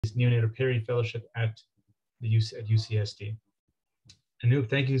Neonatal Peri Fellowship at UCSD. Anup,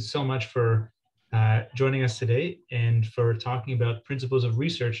 thank you so much for joining us today and for talking about principles of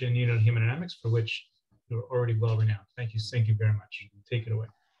research in neonatal hemodynamics, for which you're already well renowned. Thank you very much. Take it away.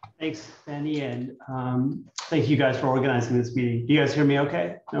 Thanks, Benny, and thank you guys for organizing this meeting. Do you guys hear me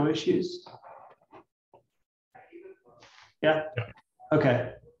okay? No issues? Yeah?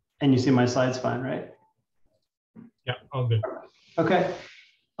 Okay. And you see my slides fine, right? Yeah, all good. Okay.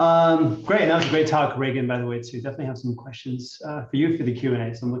 Great. That was a great talk, Reagan, by the way, too. Definitely have some questions for you for the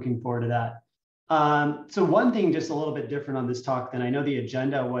Q&A, so I'm looking forward to that. So one thing just a little bit different on this talk than I know the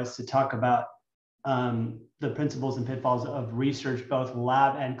agenda was to talk about the principles and pitfalls of research, both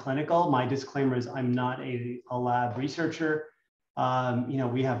lab and clinical. My disclaimer is I'm not a lab researcher.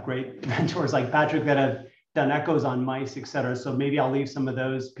 We have great mentors like Patrick that have done echoes on mice, et cetera. So maybe I'll leave some of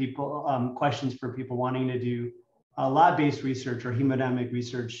those questions for people wanting to do lab-based research or hemodynamic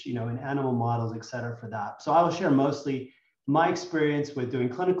research, in animal models, et cetera, for that. So I will share mostly my experience with doing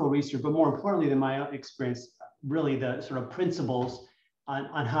clinical research, but more importantly than my experience, really the sort of principles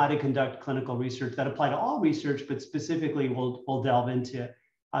on how to conduct clinical research that apply to all research, but specifically we'll delve into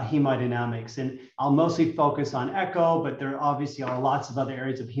hemodynamics. And I'll mostly focus on echo, but there obviously are lots of other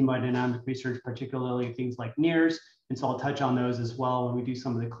areas of hemodynamic research, particularly things like NIRS. And so I'll touch on those as well when we do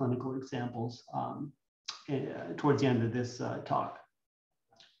some of the clinical examples towards the end of this talk.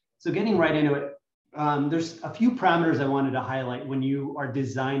 So getting right into it, there's a few parameters I wanted to highlight when you are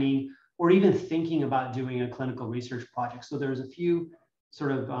designing or even thinking about doing a clinical research project. So there's a few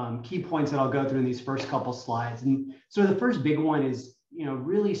sort of key points that I'll go through in these first couple slides. And so the first big one is,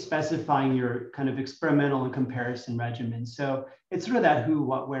 really specifying your kind of experimental and comparison regimen. So it's sort of that who,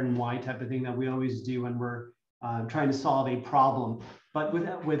 what, where, and why type of thing that we always do when we're trying to solve a problem. But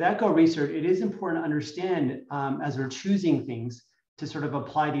with echo research, it is important to understand as we're choosing things to sort of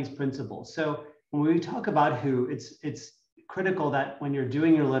apply these principles. So when we talk about who, it's critical that when you're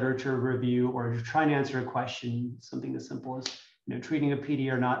doing your literature review or you're trying to answer a question, something as simple as treating a PD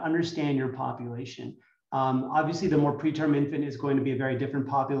or not, understand your population. Obviously, the more preterm infant is going to be a very different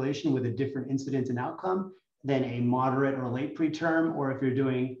population with a different incidence and outcome than a moderate or late preterm, or if you're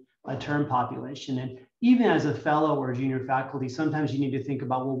doing a term population. And even as a fellow or junior faculty, sometimes you need to think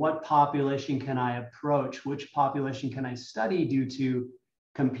about, well, what population can I approach? Which population can I study due to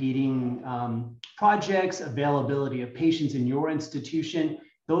competing projects, availability of patients in your institution?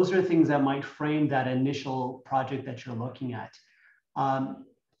 Those are things that might frame that initial project that you're looking at.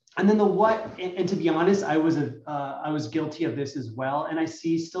 And then the what, and to be honest, I was guilty of this as well. And I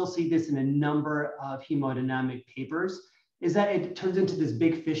still see this in a number of hemodynamic papers, is that it turns into this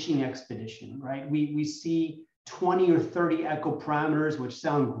big fishing expedition, right? We see 20 or 30 echo parameters, which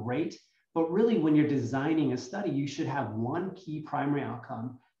sound great, but really when you're designing a study, you should have one key primary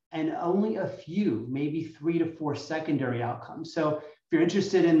outcome and only a few, maybe 3 to 4 secondary outcomes. So if you're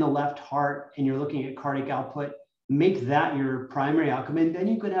interested in the left heart and you're looking at cardiac output, make that your primary outcome. And then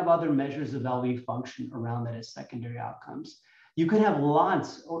you could have other measures of LV function around that as secondary outcomes. You could have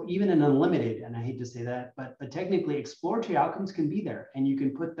lots or even an unlimited, and I hate to say that, but technically exploratory outcomes can be there. And you can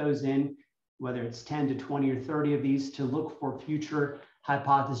put those in, whether it's 10 to 20 or 30 of these, to look for future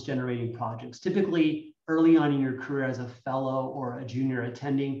hypothesis generating projects. Typically early on in your career as a fellow or a junior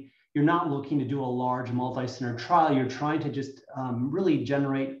attending, you're not looking to do a large multi-center trial. You're trying to just really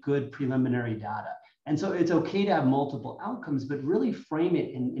generate good preliminary data. And so it's okay to have multiple outcomes, but really frame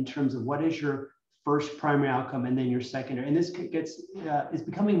it in terms of what is your first primary outcome and then your secondary. And this is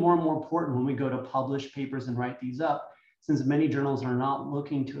becoming more and more important when we go to publish papers and write these up, since many journals are not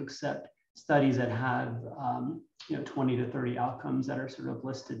looking to accept studies that have 20 to 30 outcomes that are sort of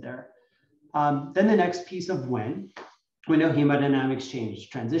listed there. Then the next piece of when. We know hemodynamics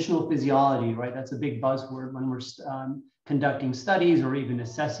change, transitional physiology, right? That's a big buzzword when we're conducting studies or even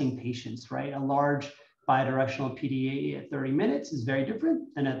assessing patients, right? A large bidirectional PDA at 30 minutes is very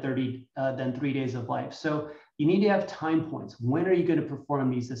different than at 3 days of life. So you need to have time points. When are you going to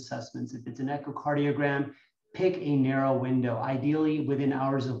perform these assessments? If it's an echocardiogram, pick a narrow window, ideally within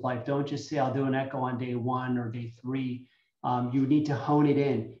hours of life. Don't just say, I'll do an echo on day 1 or day 3. You need to hone it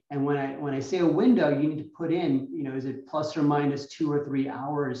in. And when I say a window, you need to put in, is it plus or minus 2 or 3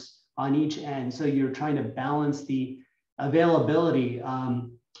 hours on each end? So you're trying to balance the availability.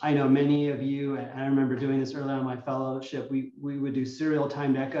 I know many of you, and I remember doing this early on in my fellowship, we would do serial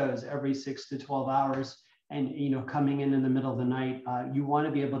timed echoes every 6 to 12 hours. And, coming in the middle of the night, you want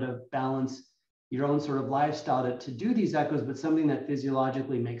to be able to balance your own sort of lifestyle to do these echoes, but something that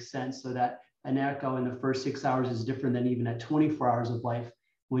physiologically makes sense, so that an echo in the first 6 hours is different than even at 24 hours of life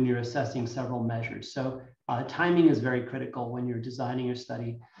when you're assessing several measures. So Timing is very critical when you're designing your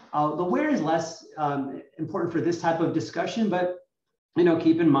study. The where is less important for this type of discussion, but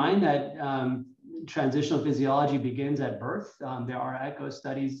keep in mind that transitional physiology begins at birth. There are echo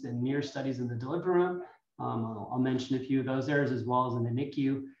studies and near studies in the delivery room. I'll mention a few of those areas as well as in the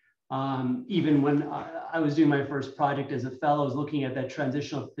NICU. Even when I was doing my first project as a fellow, I was looking at that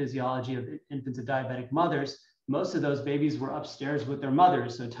transitional physiology of infants of diabetic mothers. Most of those babies were upstairs with their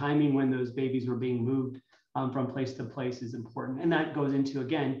mothers. So timing when those babies were being moved from place to place is important. And that goes into,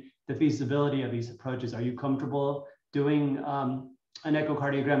 again, the feasibility of these approaches. Are you comfortable doing an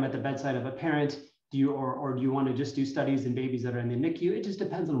echocardiogram at the bedside of a parent? Do you, or do you want to just do studies in babies that are in the NICU? It just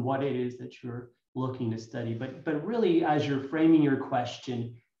depends on what it is that you're looking to study. But really, as you're framing your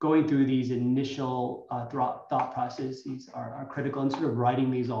question, going through these initial thought processes are critical, and sort of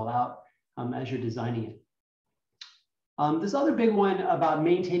writing these all out as you're designing it. This other big one about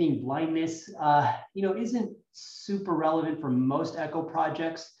maintaining blindness, isn't super relevant for most echo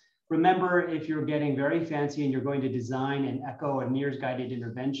projects. Remember, if you're getting very fancy and you're going to design an echo or NIRS guided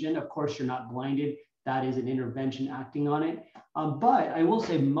intervention, of course, you're not blinded. That is an intervention acting on it. But I will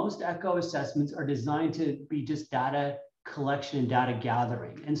say most echo assessments are designed to be just data collection and data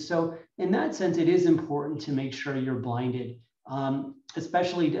gathering. And so in that sense, it is important to make sure you're blinded,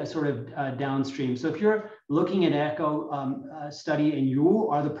 especially sort of downstream. So if you're looking at echo study and you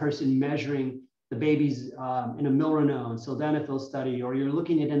are the person measuring the babies in a milrinone, sildenafil study, or you're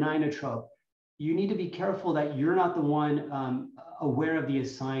looking at an inotrope, you need to be careful that you're not the one aware of the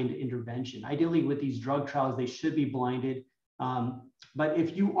assigned intervention. Ideally, with these drug trials, they should be blinded. But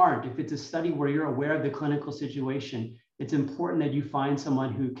if you aren't, if it's a study where you're aware of the clinical situation, it's important that you find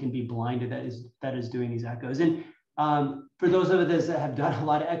someone who can be blinded that is doing these echoes. And for those of us that have done a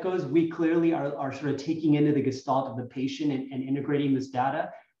lot of echoes, we clearly are sort of taking into the gestalt of the patient and integrating this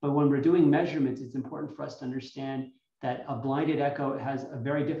data. But when we're doing measurements, it's important for us to understand that a blinded echo has a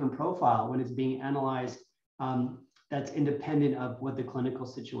very different profile when it's being analyzed that's independent of what the clinical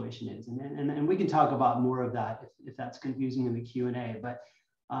situation is. And we can talk about more of that if that's confusing in the Q&A. But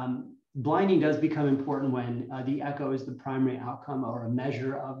blinding does become important when the echo is the primary outcome, or a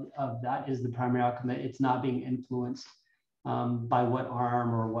measure of that is the primary outcome, that it's not being influenced by what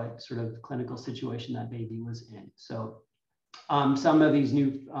arm or what sort of clinical situation that baby was in. So some of these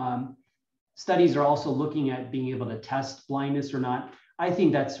new studies are also looking at being able to test blindness or not. I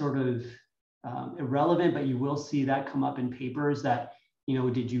think that's sort of irrelevant, but you will see that come up in papers that,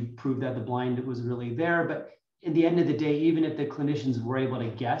 did you prove that the blind was really there? But at the end of the day, even if the clinicians were able to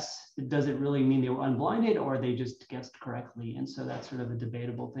guess, it doesn't really mean they were unblinded or they just guessed correctly. And so that's sort of a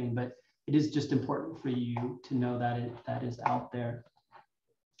debatable thing, but it is just important for you to know that that is out there.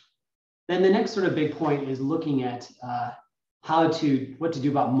 Then the next sort of big point is looking at what to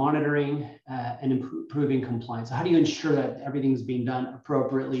do about monitoring and improving compliance. So how do you ensure that everything's being done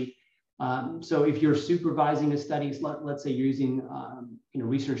appropriately? So if you're supervising a study, let's say you're using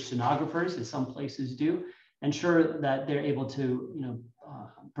research sonographers, as some places do, ensure that they're able to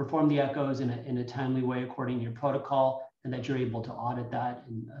perform the echoes in a timely way according to your protocol, and that you're able to audit that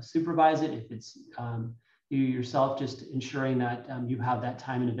and supervise it. If it's you yourself, just ensuring that you have that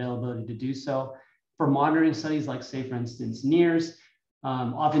time and availability to do so. For monitoring studies, like say for instance NIRS,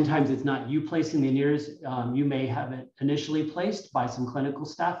 oftentimes it's not you placing the NIRS. You may have it initially placed by some clinical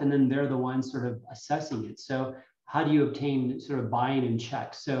staff, and then they're the ones sort of assessing it. So how do you obtain sort of buy-in and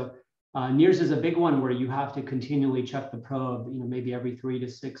check? So NIRS is a big one where you have to continually check the probe, maybe every 3 to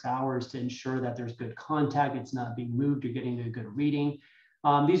 6 hours to ensure that there's good contact, it's not being moved, you're getting a good reading.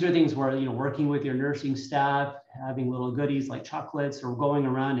 These are things where, working with your nursing staff, having little goodies like chocolates, or going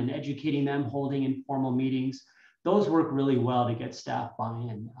around and educating them, holding informal meetings, those work really well to get staff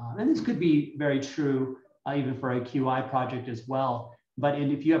buy-in. And this could be very true even for a QI project as well. But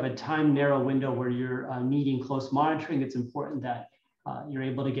if you have a time narrow window where you're needing close monitoring, it's important that you're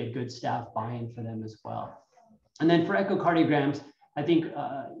able to get good staff buy-in for them as well. And then for echocardiograms, I think,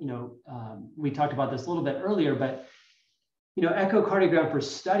 we talked about this a little bit earlier, but echocardiogram for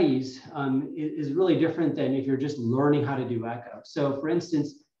studies is really different than if you're just learning how to do echo. So for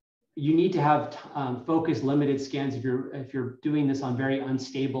instance, you need to have focused limited scans if you're doing this on very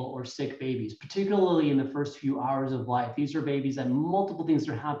unstable or sick babies, particularly in the first few hours of life. These are babies that multiple things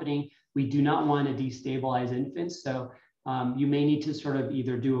are happening. We do not want to destabilize infants. So you may need to sort of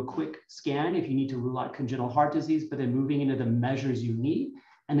either do a quick scan if you need to rule out congenital heart disease, but then moving into the measures you need.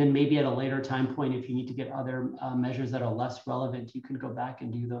 And then maybe at a later time point, if you need to get other measures that are less relevant, you can go back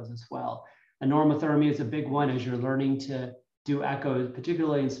and do those as well. And normothermia is a big one as you're learning to do echoes,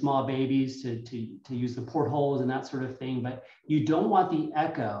 particularly in small babies, to use the portholes and that sort of thing. But you don't want the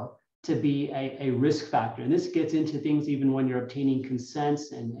echo to be a risk factor. And this gets into things even when you're obtaining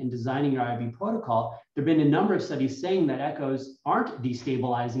consents and designing your IV protocol. There have been a number of studies saying that echoes aren't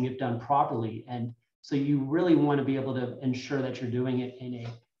destabilizing if done properly. And so you really want to be able to ensure that you're doing it in a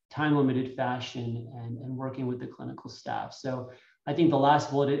time-limited fashion and working with the clinical staff. So I think the last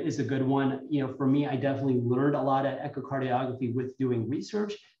bullet is a good one. You know, for me, I definitely learned a lot at echocardiography with doing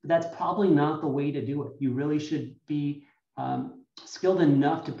research, but that's probably not the way to do it. You really should be skilled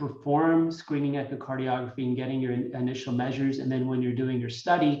enough to perform screening echocardiography and getting your initial measures. And then when you're doing your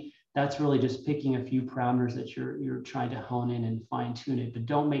study, that's really just picking a few parameters that you're trying to hone in and fine tune it. But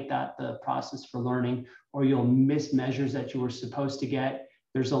don't make that the process for learning, or you'll miss measures that you were supposed to get.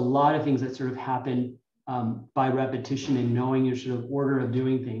 There's a lot of things that sort of happen by repetition and knowing your sort of order of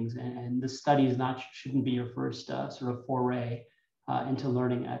doing things. And the study is shouldn't be your first sort of foray into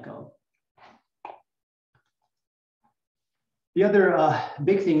learning echo. The other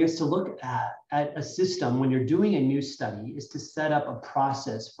big thing is to look at a system when you're doing a new study, is to set up a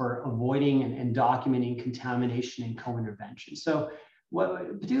process for avoiding and documenting contamination and co-intervention. So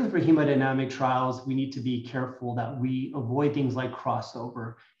particularly for hemodynamic trials, we need to be careful that we avoid things like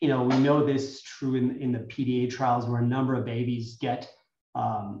crossover. You know, we know this is true in the PDA trials where a number of babies get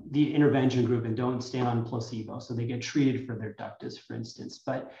the intervention group and don't stay on placebo. So they get treated for their ductus, for instance.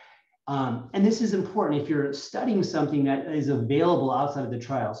 But and this is important if you're studying something that is available outside of the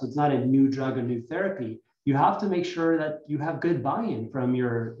trial. So it's not a new drug or new therapy. You have to make sure that you have good buy-in from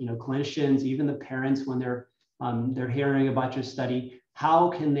your clinicians, even the parents when they're hearing about your study. How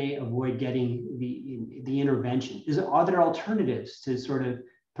can they avoid getting the intervention? Are there alternatives to sort of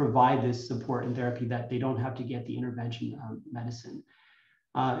provide this support and therapy that they don't have to get the intervention medicine?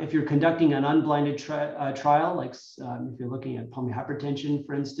 If you're conducting an unblinded trial, like if you're looking at pulmonary hypertension,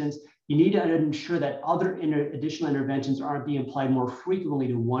 for instance, you need to ensure that other additional interventions aren't being applied more frequently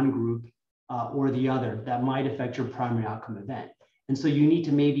to one group or the other that might affect your primary outcome event. And so you need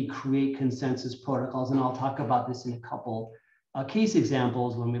to maybe create consensus protocols, and I'll talk about this in a couple case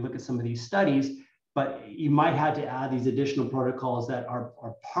examples when we look at some of these studies. But you might have to add these additional protocols that are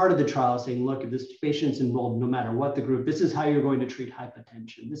part of the trial, saying, look, if this patient's enrolled, no matter what the group, this is how you're going to treat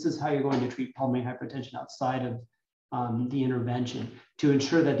hypertension. This is how you're going to treat pulmonary hypertension outside of the intervention, to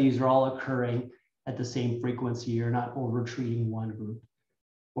ensure that these are all occurring at the same frequency. You're not over-treating one group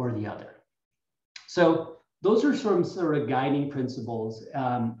or the other. So those are sort of guiding principles.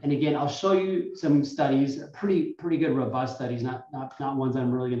 And again, I'll show you some studies, pretty good, robust studies, not ones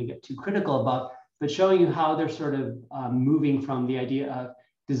I'm really going to get too critical about, but showing you how they're sort of moving from the idea of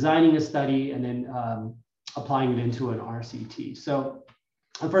designing a study and then applying it into an RCT. So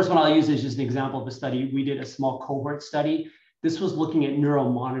the first one I'll use is just an example of a study. We did a small cohort study. This was looking at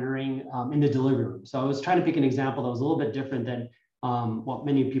neuromonitoring in the delivery room. So I was trying to pick an example that was a little bit different than what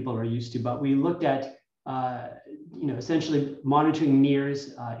many people are used to, but we looked at essentially monitoring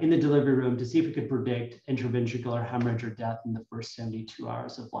NIRS in the delivery room to see if we could predict intraventricular hemorrhage or death in the first 72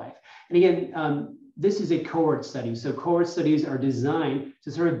 hours of life. And again, this is a cohort study. So cohort studies are designed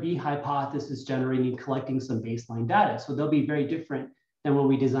to sort of be hypothesis generating, collecting some baseline data. So they'll be very different than when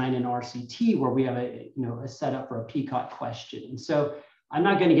we design an RCT, where we have a setup for a PCOT question. And so I'm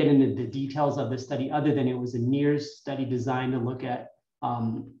not going to get into the details of the study, other than it was a NIRS study designed to look at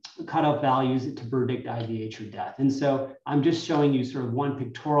cutoff values to predict IVH or death. And so I'm just showing you sort of one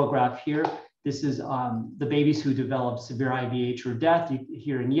pictorial graph here. This is the babies who developed severe IVH or death,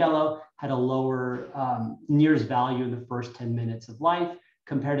 here in yellow, had a lower NIRS value in the first 10 minutes of life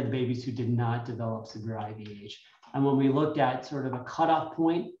compared to the babies who did not develop severe IVH. And when we looked at sort of a cutoff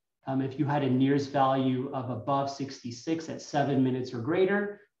point, if you had a NIRS value of above 66 at 7 minutes or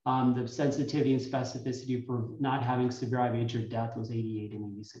greater, the sensitivity and specificity for not having severe IVH or death was 88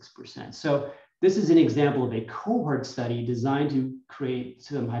 and 86%. So this is an example of a cohort study designed to create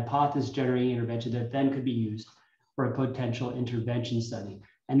some hypothesis generating intervention that then could be used for a potential intervention study.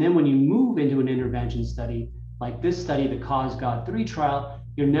 And then when you move into an intervention study, like this study, the COSGOD3 trial,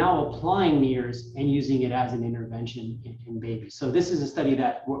 you're now applying NIRS and using it as an intervention in babies. So this is a study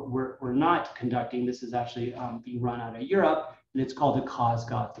that we're not conducting. This is actually being run out of Europe, and it's called the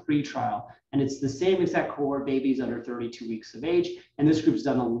COSGOD3 trial. And it's the same exact cohort, babies under 32 weeks of age. And this group's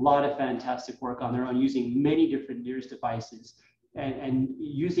done a lot of fantastic work on their own, using many different NIRS devices. And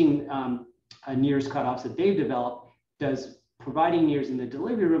using NIRS cutoffs that they've developed, does providing NIRS in the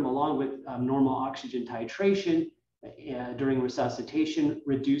delivery room along with normal oxygen titration during resuscitation,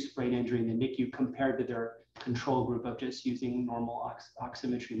 reduce brain injury in the NICU compared to their control group of just using normal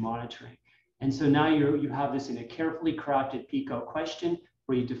oximetry monitoring. And so now you have this in a carefully crafted PICO question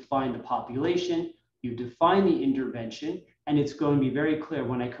where you define the population, you define the intervention, And it's going to be very clear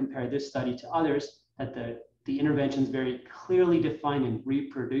when I compare this study to others that the intervention is very clearly defined and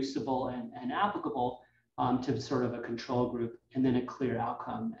reproducible and applicable to sort of a control group, and then a clear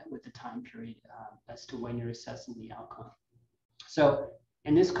outcome with the time period as to when you're assessing the outcome. So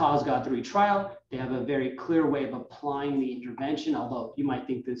in this COSGOD3 trial, they have a very clear way of applying the intervention, although you might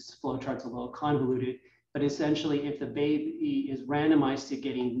think this flowchart's a little convoluted, but essentially if the baby is randomized to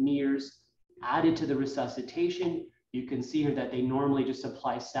getting NIRS added to the resuscitation, you can see here that they normally just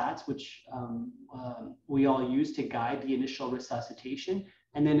apply SATs, which we all use to guide the initial resuscitation.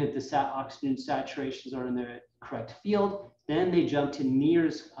 And then if the oxygen saturations are in the correct field, then they jump to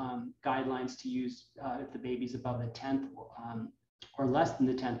NIRS guidelines to use if the baby's above the 10th or less than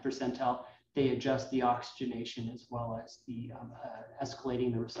the 10th percentile. They adjust the oxygenation as well as the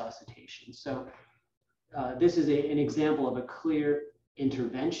escalating the resuscitation. So this is an example of a clear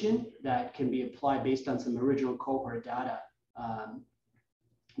intervention that can be applied based on some original cohort data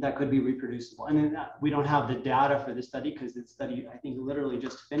that could be reproducible. And then we don't have the data for this study because the study, I think, literally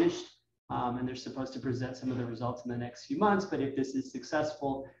just finished, and they're supposed to present some of the results in the next few months. But if this is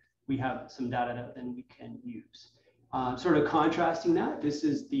successful, we have some data that then we can use. Sort of contrasting that, this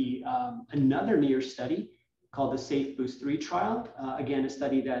is the another NIRS study called the Safe Boost 3 trial. Again, a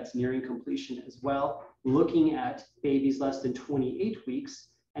study that's nearing completion as well, looking at babies less than 28 weeks.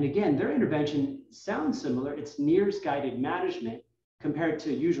 And again, their intervention sounds similar. It's NIRS guided management compared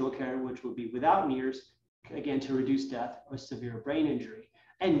to usual care, which would be without NIRS, again, to reduce death or severe brain injury.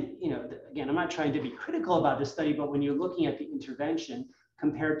 And, you know, again, I'm not trying to be critical about this study, but when you're looking at the intervention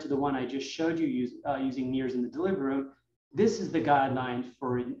compared to the one I just showed you using NIRS in the delivery room, this is the guideline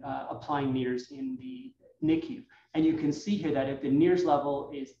for applying NIRS in the NICU. And you can see here that if the NIRS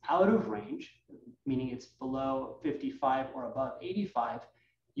level is out of range, meaning it's below 55 or above 85,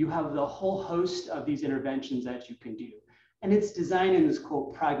 you have the whole host of these interventions that you can do. And it's designed in this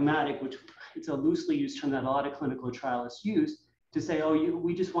quote pragmatic, which it's a loosely used term that a lot of clinical trialists use to say, oh,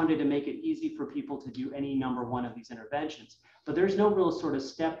 we just wanted to make it easy for people to do any number one of these interventions. But there's no real sort of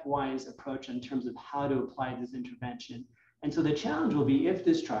stepwise approach in terms of how to apply this intervention. And so the challenge will be if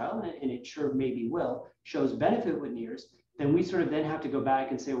this trial, and it sure maybe will, shows benefit with NIRS, then we sort of then have to go back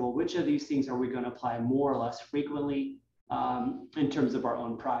and say, well, which of these things are we going to apply more or less frequently in terms of our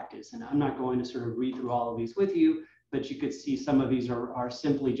own practice? And I'm not going to sort of read through all of these with you, but you could see some of these are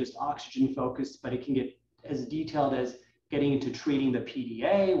simply just oxygen focused, but it can get as detailed as getting into treating the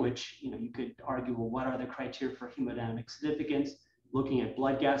PDA, which, you know, you could argue, well, what are the criteria for hemodynamic significance, looking at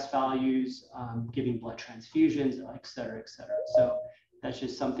blood gas values, giving blood transfusions, et cetera, et cetera. So that's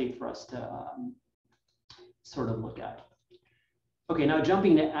just something for us to sort of look at. Okay, now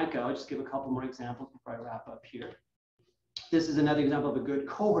jumping to echo, I'll just give a couple more examples before I wrap up here. This is another example of a good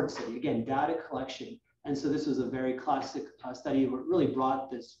cohort study, again, data collection. And so this was a very classic study that really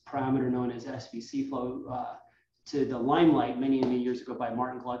brought this parameter known as SVC flow to the limelight many, many years ago by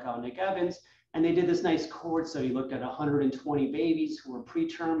Martin Gluckow and Nick Evans. And they did this nice cohort study, looked at 120 babies who were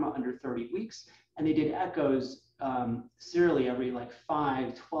preterm under 30 weeks. And they did echoes serially every like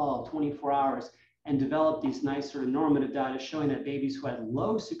 5, 12, 24 hours and developed these nice sort of normative data showing that babies who had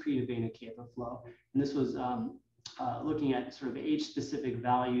low secreted vena cava flow, and this was looking at sort of age-specific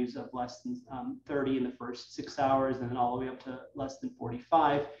values of less than 30 in the first 6 hours, and then all the way up to less than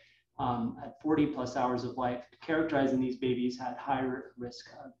 45 at 40 plus hours of life, characterizing these babies had higher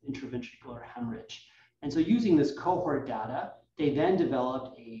risk of intraventricular hemorrhage. And so using this cohort data, they then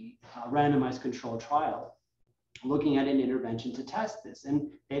developed a randomized controlled trial looking at an intervention to test this. And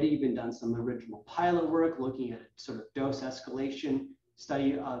they had even done some original pilot work looking at sort of dose escalation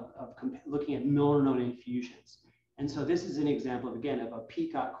study of looking at milrinone infusions. And so this is an example, of, again, of a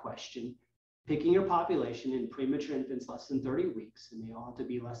peacock question, picking your population in premature infants less than 30 weeks, and they all have to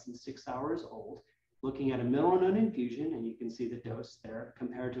be less than 6 hours old, looking at a milrinone infusion, and you can see the dose there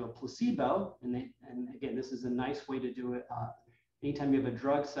compared to a placebo. And again, this is a nice way to do it. Anytime you have a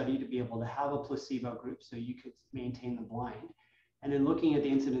drug study, to be able to have a placebo group so you could maintain the blind. And then looking at the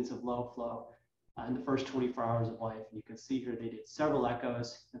incidence of low flow in the first 24 hours of life. And you can see here they did several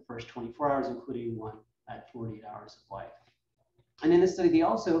echoes in the first 24 hours, including one at 48 hours of life. And in this study, they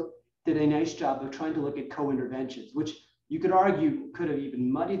also did a nice job of trying to look at co-interventions, which you could argue could have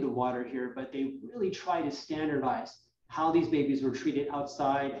even muddied the water here, but they really tried to standardize how these babies were treated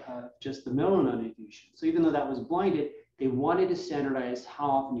outside of just the milrinone infusion. So even though that was blinded, they wanted to standardize how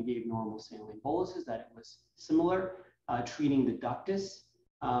often you gave normal saline boluses, that it was similar, treating the ductus,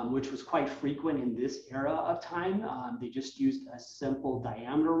 which was quite frequent in this era of time. They just used a simple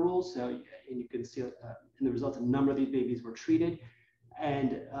diameter rule. So, and you can see in the results, a number of these babies were treated.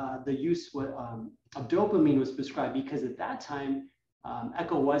 And the use of dopamine was prescribed because at that time,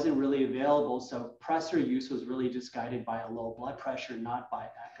 echo wasn't really available. So pressor use was really just guided by a low blood pressure, not by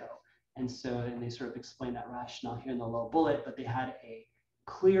echo. And so, and they sort of explain that rationale here in the low bullet, but they had a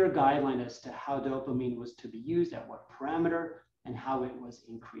clear guideline as to how dopamine was to be used, at what parameter, and how it was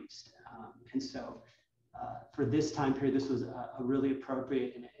increased. And so for this time period, this was a really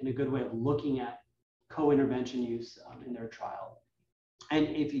appropriate and a good way of looking at co-intervention use in their trial. And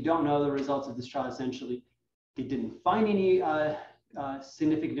if you don't know the results of this trial, essentially, they didn't find any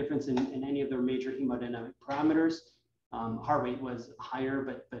significant difference in any of their major hemodynamic parameters. Heart rate was higher,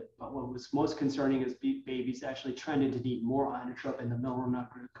 but what was most concerning is babies actually trended to need more inotrope in the milrinone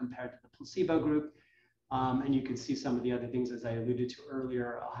group compared to the placebo group. And you can see some of the other things, as I alluded to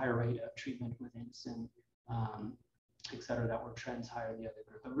earlier, a higher rate of treatment with insulin, et cetera, that were trends higher in the other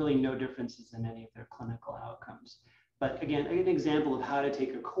group, but really no differences in any of their clinical outcomes. But again, an example of how to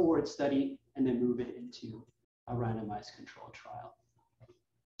take a cohort study and then move it into a randomized controlled trial.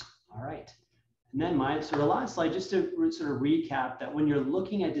 All right. And then my sort of last slide, just to sort of recap that when you're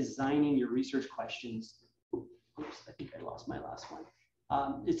looking at designing your research questions, oops, I think I lost my last one.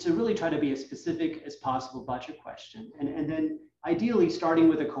 It's to really try to be as specific as possible about your question. And then ideally starting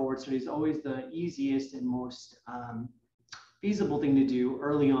with a cohort study is always the easiest and most feasible thing to do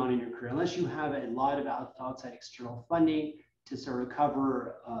early on in your career, unless you have a lot of outside external funding to sort of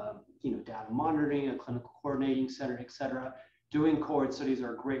cover data monitoring, a clinical coordinating center, et cetera. Doing cohort studies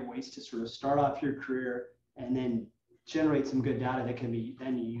are great ways to sort of start off your career and then generate some good data that can be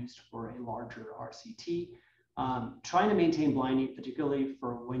then used for a larger RCT. Trying to maintain blinding, particularly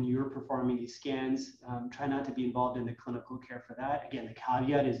for when you're performing these scans. Try not to be involved in the clinical care for that. Again, the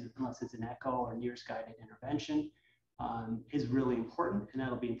caveat is unless it's an echo or NIRS guided intervention is really important, and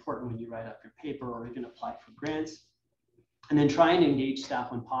that'll be important when you write up your paper or even apply for grants. And then try and engage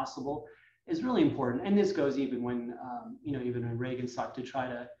staff when possible is really important. And this goes even when, even when Reagan sought to try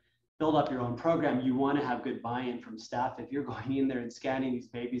to build up your own program, you want to have good buy-in from staff. If you're going in there and scanning these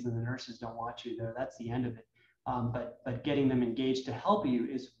babies and the nurses don't want you there, that's the end of it. But getting them engaged to help you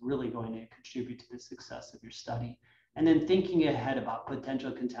is really going to contribute to the success of your study. And then thinking ahead about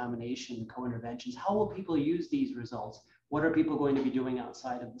potential contamination, co-interventions. How will people use these results? What are people going to be doing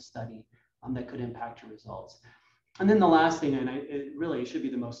outside of the study that could impact your results? And then the last thing, and it really should be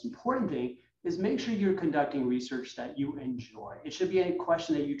the most important thing, is make sure you're conducting research that you enjoy. It should be a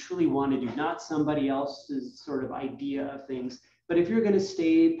question that you truly want to do, not somebody else's sort of idea of things. But if you're going to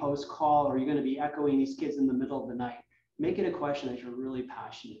stay post-call or you're going to be echoing these kids in the middle of the night, make it a question that you're really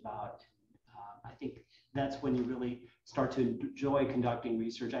passionate about. I think that's when you really start to enjoy conducting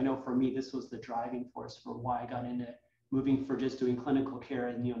research. I know for me, this was the driving force for why I got into moving for just doing clinical care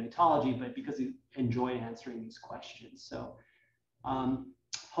in neonatology, but because I enjoy answering these questions. So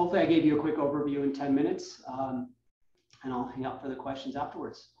hopefully I gave you a quick overview in 10 minutes, and I'll hang out for the questions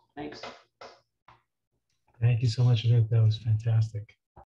afterwards. Thanks. Thank you so much, Anup. That was fantastic.